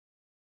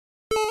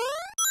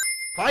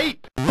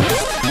Fight!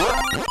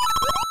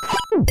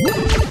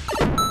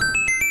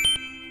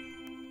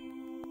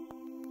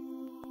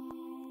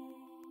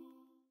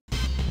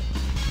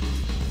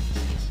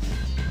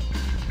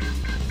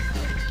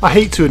 I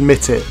hate to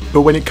admit it,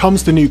 but when it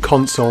comes to new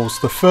consoles,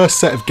 the first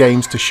set of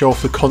games to show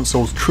off the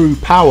console's true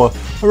power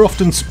are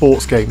often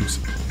sports games.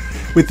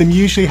 With them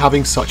usually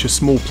having such a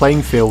small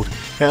playing field,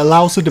 it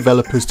allows the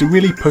developers to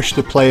really push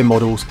the player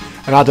models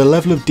and add a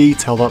level of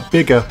detail that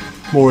bigger,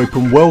 more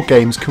open world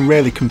games can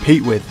rarely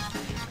compete with,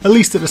 at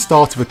least at the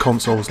start of a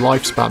console's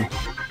lifespan.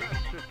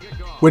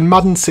 When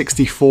Madden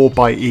 64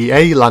 by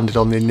EA landed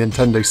on the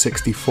Nintendo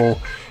 64,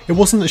 it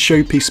wasn't the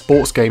showpiece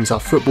sports games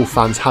that football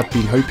fans had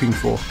been hoping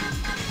for.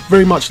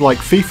 Very much like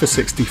FIFA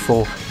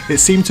 64, it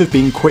seemed to have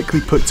been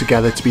quickly put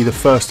together to be the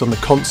first on the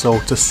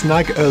console to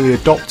snag early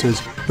adopters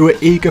who were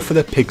eager for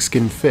their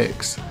pigskin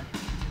fix.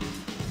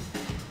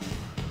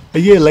 A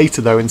year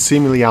later though, and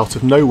seemingly out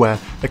of nowhere,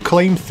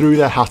 Acclaim threw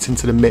their hat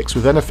into the mix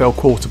with NFL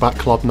Quarterback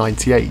Club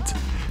 98,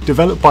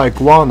 developed by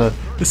Iguana,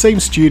 the same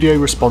studio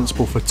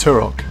responsible for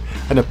Turok,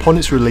 and upon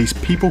its release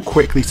people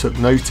quickly took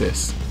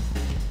notice.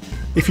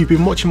 If you've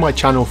been watching my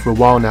channel for a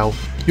while now,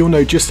 you'll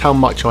know just how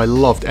much I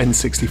loved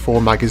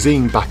N64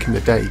 magazine back in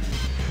the day,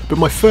 but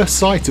my first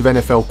sight of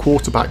NFL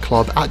Quarterback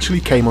Club actually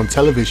came on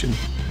television.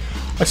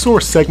 I saw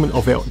a segment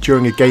of it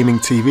during a gaming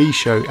TV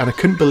show and I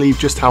couldn't believe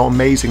just how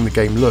amazing the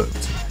game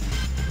looked.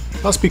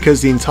 That's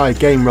because the entire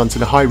game runs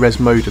in a high-res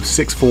mode of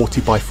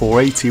 640 by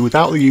 480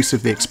 without the use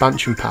of the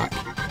expansion pack.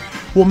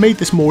 What made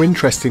this more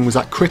interesting was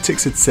that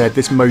critics had said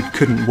this mode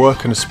couldn't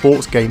work on a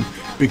sports game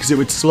because it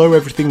would slow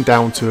everything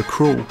down to a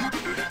crawl.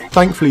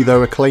 Thankfully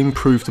though, Acclaim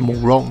proved them all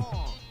wrong.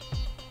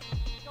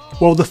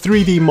 While the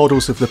 3D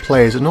models of the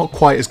players are not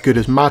quite as good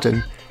as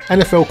Madden,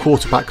 NFL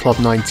Quarterback Club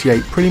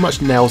 98 pretty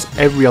much nails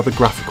every other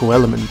graphical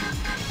element.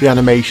 The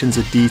animations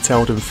are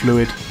detailed and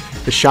fluid,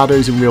 the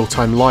shadows and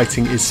real-time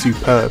lighting is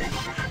superb,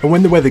 and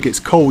when the weather gets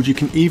cold you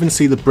can even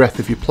see the breath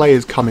of your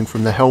players coming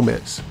from their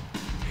helmets.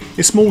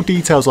 It's small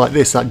details like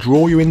this that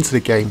draw you into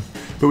the game,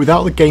 but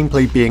without the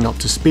gameplay being up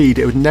to speed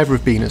it would never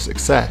have been a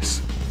success.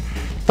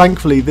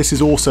 Thankfully this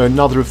is also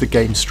another of the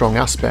game's strong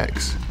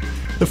aspects.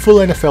 The full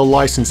NFL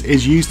license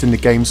is used in the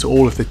game, so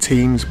all of the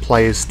teams,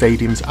 players,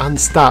 stadiums and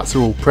stats are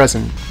all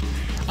present.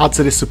 Add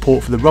to this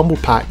support for the Rumble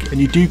Pack and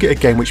you do get a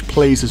game which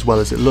plays as well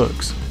as it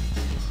looks.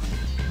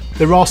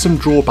 There are some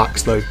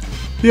drawbacks though.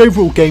 The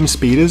overall game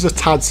speed is a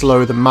tad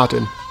slower than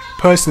Madden.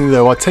 Personally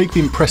though, I take the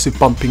impressive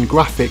bumping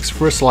graphics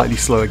for a slightly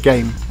slower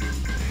game.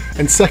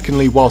 And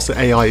secondly, whilst the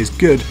AI is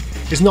good,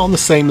 it's not on the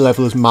same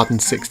level as Madden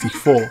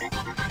 64.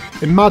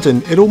 In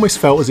Madden, it almost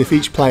felt as if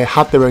each player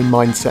had their own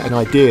mindset and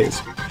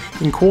ideas.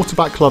 In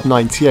Quarterback Club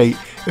 98,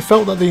 it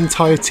felt that the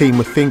entire team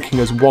were thinking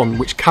as one,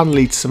 which can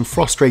lead to some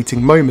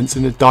frustrating moments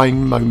in the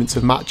dying moments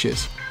of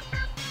matches.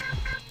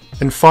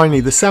 And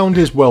finally, the sound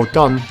is well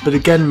done, but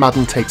again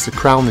Madden takes the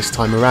crown this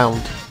time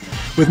around.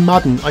 With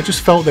Madden, I just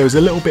felt there was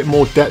a little bit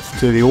more depth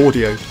to the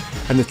audio,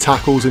 and the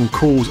tackles and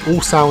calls all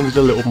sounded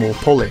a little more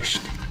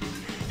polished.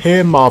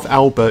 Here Marv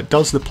Albert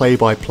does the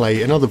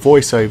play-by-play and other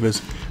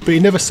voiceovers, but he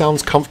never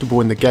sounds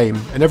comfortable in the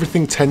game, and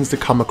everything tends to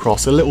come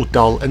across a little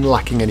dull and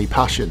lacking any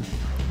passion.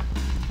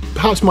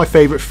 Perhaps my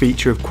favourite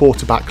feature of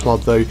Quarterback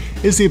Club though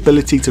is the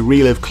ability to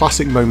relive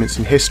classic moments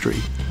in history.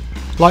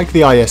 Like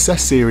the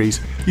ISS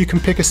series, you can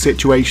pick a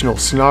situation or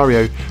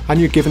scenario and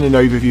you're given an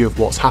overview of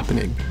what's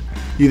happening.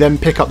 You then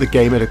pick up the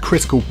game at a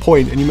critical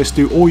point and you must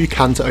do all you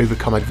can to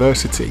overcome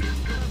adversity.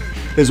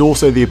 There's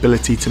also the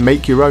ability to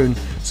make your own,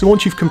 so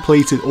once you've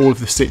completed all of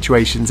the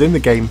situations in the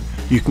game,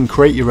 you can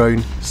create your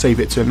own, save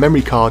it to a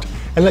memory card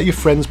and let your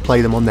friends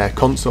play them on their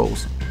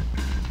consoles.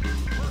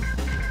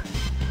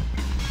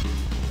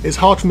 It's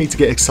hard for me to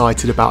get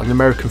excited about an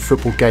American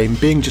football game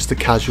being just a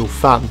casual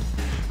fan,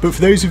 but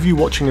for those of you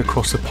watching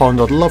across the pond,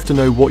 I'd love to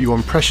know what your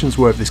impressions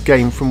were of this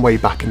game from way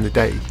back in the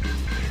day.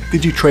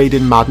 Did you trade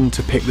in Madden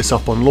to pick this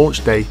up on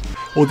launch day,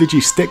 or did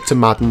you stick to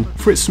Madden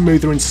for its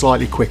smoother and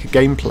slightly quicker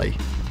gameplay?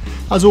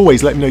 As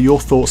always, let me know your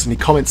thoughts in the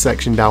comment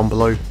section down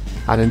below,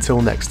 and until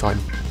next time.